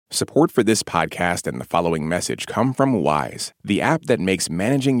Support for this podcast and the following message come from Wise, the app that makes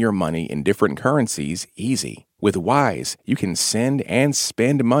managing your money in different currencies easy. With Wise, you can send and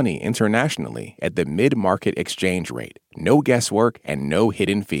spend money internationally at the mid-market exchange rate. No guesswork and no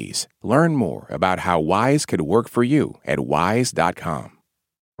hidden fees. Learn more about how Wise could work for you at wise.com.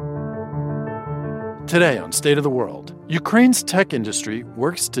 Today on State of the World, Ukraine's tech industry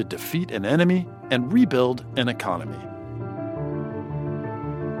works to defeat an enemy and rebuild an economy.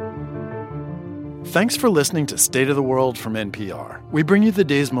 Thanks for listening to State of the World from NPR. We bring you the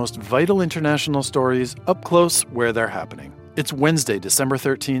day's most vital international stories up close where they're happening. It's Wednesday, December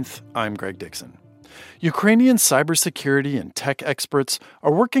 13th. I'm Greg Dixon. Ukrainian cybersecurity and tech experts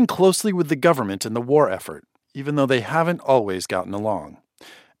are working closely with the government in the war effort, even though they haven't always gotten along.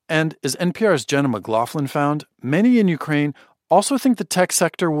 And as NPR's Jenna McLaughlin found, many in Ukraine also think the tech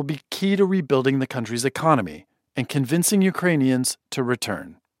sector will be key to rebuilding the country's economy and convincing Ukrainians to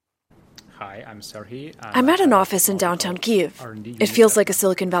return. Hi, I'm Serhiy. I'm at an office in downtown Kyiv. It feels like a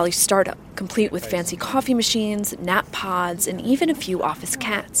Silicon Valley startup, complete with fancy coffee machines, nap pods, and even a few office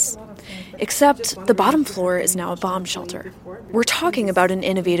cats. Except the bottom floor is now a bomb shelter. We're talking about an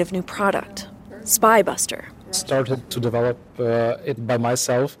innovative new product, SpyBuster. Started to develop it by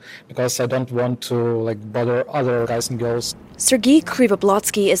myself because I don't want to bother other guys and girls. Sergei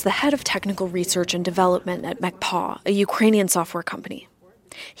Krivoblotsky is the head of technical research and development at MacPaw, a Ukrainian software company.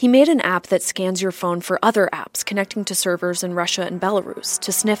 He made an app that scans your phone for other apps connecting to servers in Russia and Belarus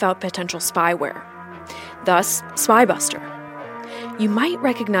to sniff out potential spyware. Thus, SpyBuster. You might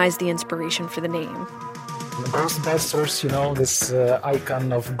recognize the inspiration for the name. Ghostbusters, this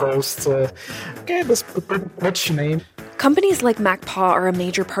icon of ghost. That's pretty much name. Companies like MacPaw are a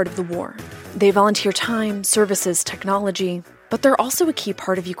major part of the war. They volunteer time, services, technology, but they're also a key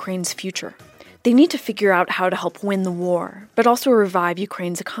part of Ukraine's future. They need to figure out how to help win the war, but also revive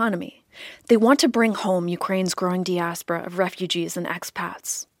Ukraine's economy. They want to bring home Ukraine's growing diaspora of refugees and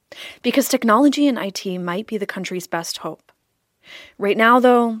expats. Because technology and IT might be the country's best hope. Right now,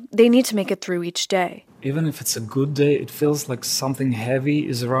 though, they need to make it through each day. Even if it's a good day, it feels like something heavy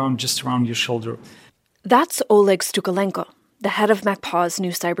is just around your shoulder. That's Oleg Stukalenko, the head of MacPaw's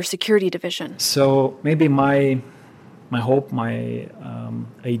new cybersecurity division. So maybe my hope, my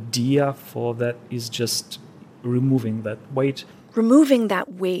idea for that is just removing that weight. Removing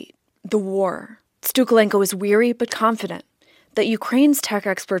that weight, the war. Stukalenko is weary but confident that Ukraine's tech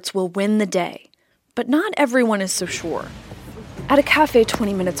experts will win the day. But not everyone is so sure. At a cafe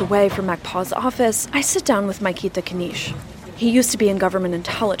 20 minutes away from MacPaw's office, I sit down with Mikita Kanish. He used to be in government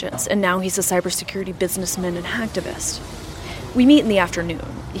intelligence, and now he's a cybersecurity businessman and hacktivist. We meet in the afternoon.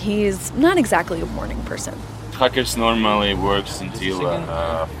 He's not exactly a morning person. Hackers normally works until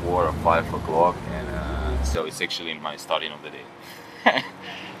 4 or 5 o'clock, and so it's actually my starting of the day.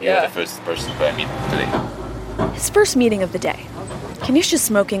 You're the first person I meet today. His first meeting of the day. Kanish is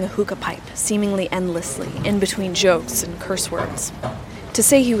smoking a hookah pipe, seemingly endlessly, in between jokes and curse words. To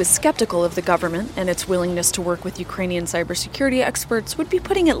say he was skeptical of the government and its willingness to work with Ukrainian cybersecurity experts would be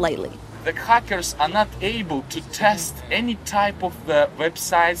putting it lightly. The hackers are not able to test any type of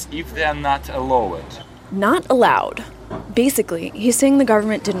websites if they are not allowed. Not allowed. Basically, he's saying the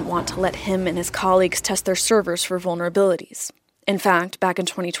government didn't want to let him and his colleagues test their servers for vulnerabilities. In fact, back in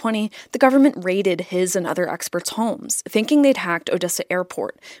 2020, the government raided his and other experts' homes, thinking they'd hacked Odessa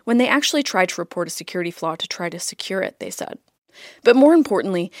Airport, when they actually tried to report a security flaw to try to secure it, they said. But more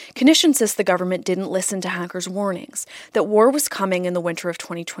importantly, Kanish insists the government didn't listen to hackers' warnings, that war was coming in the winter of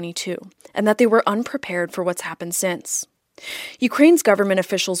 2022, and that they were unprepared for what's happened since. Ukraine's government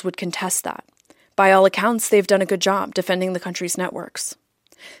officials would contest that. By all accounts, they've done a good job defending the country's networks.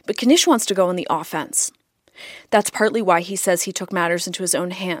 But Kanish wants to go on the offense. That's partly why he says he took matters into his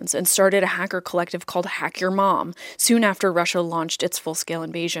own hands and started a hacker collective called Hack Your Mom soon after Russia launched its full-scale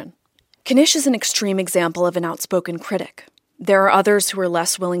invasion. Kanish is an extreme example of an outspoken critic. There are others who are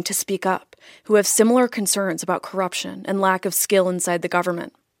less willing to speak up, who have similar concerns about corruption and lack of skill inside the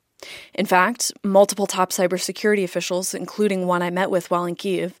government. In fact, multiple top cybersecurity officials, including one I met with while in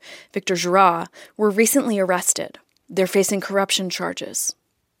Kyiv, Viktor Zhura, were recently arrested. They're facing corruption charges.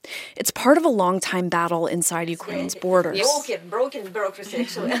 It's part of a long-time battle inside Ukraine's borders. Broken bureaucracy,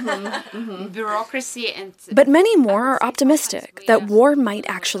 actually. Bureaucracy and... But many more are optimistic that war might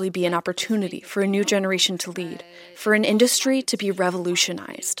actually be an opportunity for a new generation to lead, for an industry to be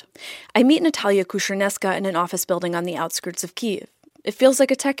revolutionized. I meet Natalia Kusherneska in an office building on the outskirts of Kyiv. It feels like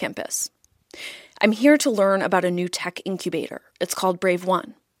a tech campus. I'm here to learn about a new tech incubator. It's called Brave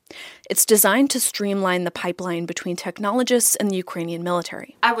One. It's designed to streamline the pipeline between technologists and the Ukrainian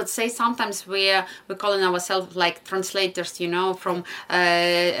military. I would say sometimes we're calling ourselves like translators, from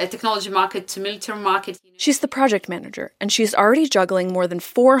a technology market to military market. She's the project manager, and she's already juggling more than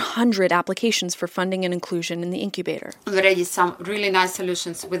 400 applications for funding and inclusion in the incubator. Already some really nice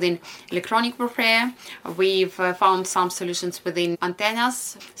solutions within electronic warfare. We've found some solutions within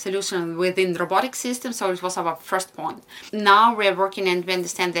antennas, solution within robotic systems, so it was our first point. Now we're working and we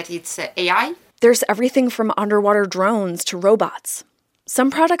understand that it's AI. There's everything from underwater drones to robots.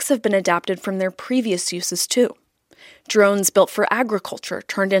 Some products have been adapted from their previous uses too. Drones built for agriculture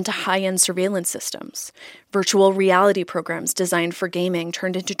turned into high-end surveillance systems. Virtual reality programs designed for gaming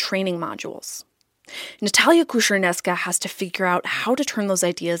turned into training modules. Natalia Kushernetska has to figure out how to turn those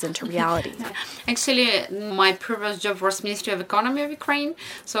ideas into reality. Actually, my previous job was Ministry of Economy of Ukraine,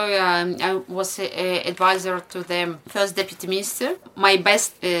 so I was an advisor to the first deputy minister. My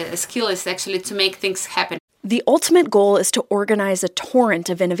best skill is actually to make things happen. The ultimate goal is to organize a torrent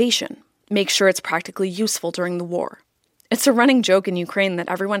of innovation, make sure it's practically useful during the war. It's a running joke in Ukraine that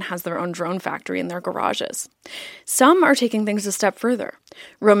everyone has their own drone factory in their garages. Some are taking things a step further.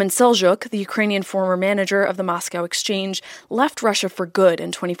 Roman Selzhuk, the Ukrainian former manager of the Moscow Exchange, left Russia for good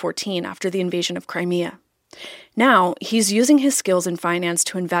in 2014 after the invasion of Crimea. Now, he's using his skills in finance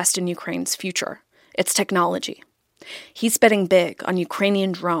to invest in Ukraine's future, its technology. He's betting big on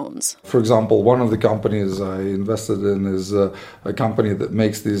Ukrainian drones. For example, one of the companies I invested in is a company that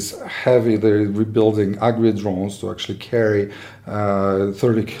makes these heavy, they're rebuilding agri drones to actually carry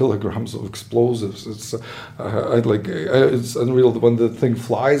 30 kilograms of explosives. It's unreal. When the thing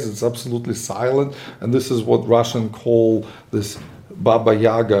flies, it's absolutely silent. And this is what Russians call this Baba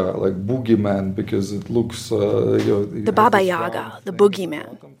Yaga, like boogeyman, because it looks... the Baba Yaga, the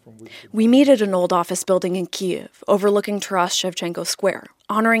boogeyman. We meet at an old office building in Kyiv, overlooking Taras Shevchenko Square,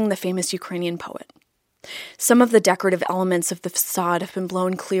 honoring the famous Ukrainian poet. Some of the decorative elements of the facade have been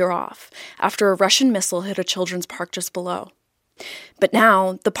blown clear off after a Russian missile hit a children's park just below. But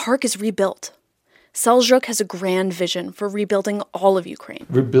now, the park is rebuilt. Selzhuk has a grand vision for rebuilding all of Ukraine.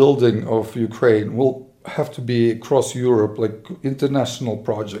 Rebuilding of Ukraine will have to be across Europe, like international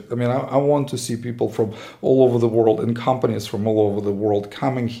project. I mean, I want to see people from all over the world and companies from all over the world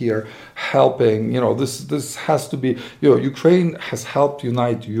coming here, helping. This has to be. Ukraine has helped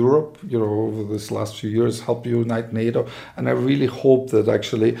unite Europe. Over this last few years, helped unite NATO, and I really hope that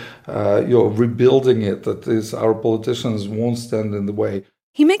actually, rebuilding it, that is, our politicians won't stand in the way.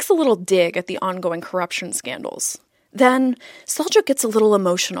 He makes a little dig at the ongoing corruption scandals. Then Selzhuk gets a little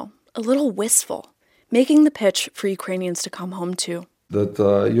emotional, a little wistful, making the pitch for Ukrainians to come home too. That,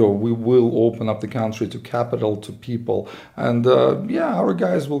 we will open up the country to capital, to people. And, our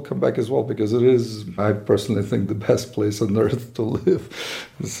guys will come back as well, because it is, I personally think, the best place on earth to live.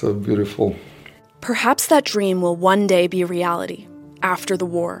 It's so beautiful. Perhaps that dream will one day be reality, after the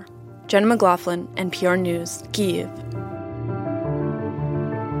war. Jenna McLaughlin, NPR News, Kyiv.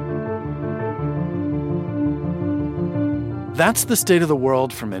 That's the State of the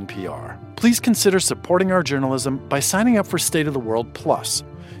World from NPR. Please consider supporting our journalism by signing up for State of the World Plus.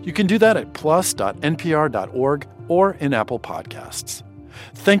 You can do that at plus.npr.org or in Apple Podcasts.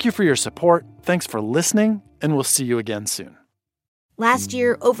 Thank you for your support, thanks for listening, and we'll see you again soon. Last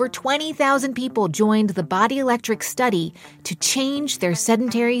year, over 20,000 people joined the Body Electric study to change their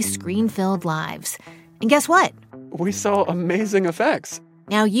sedentary, screen-filled lives. And guess what? We saw amazing effects.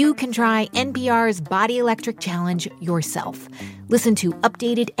 Now you can try NPR's Body Electric Challenge yourself. Listen to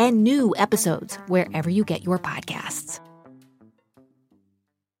updated and new episodes wherever you get your podcasts.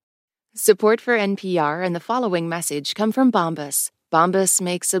 Support for NPR and the following message come from Bombas. Bombas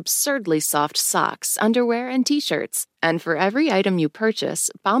makes absurdly soft socks, underwear, and T-shirts. And for every item you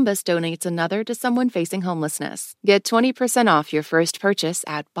purchase, Bombas donates another to someone facing homelessness. Get 20% off your first purchase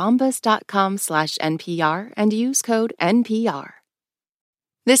at bombas.com/NPR and use code NPR.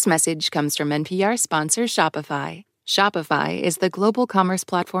 This message comes from NPR sponsor Shopify. Shopify is the global commerce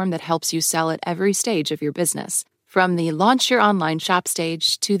platform that helps you sell at every stage of your business. From the launch your online shop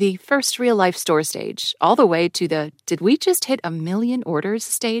stage to the first real-life store stage, all the way to the did we just hit 1 million orders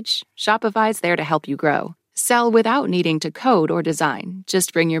stage, Shopify's there to help you grow. Sell without needing to code or design.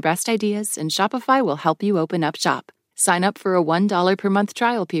 Just bring your best ideas and Shopify will help you open up shop. Sign up for a $1 per month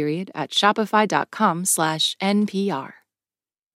trial period at shopify.com/NPR.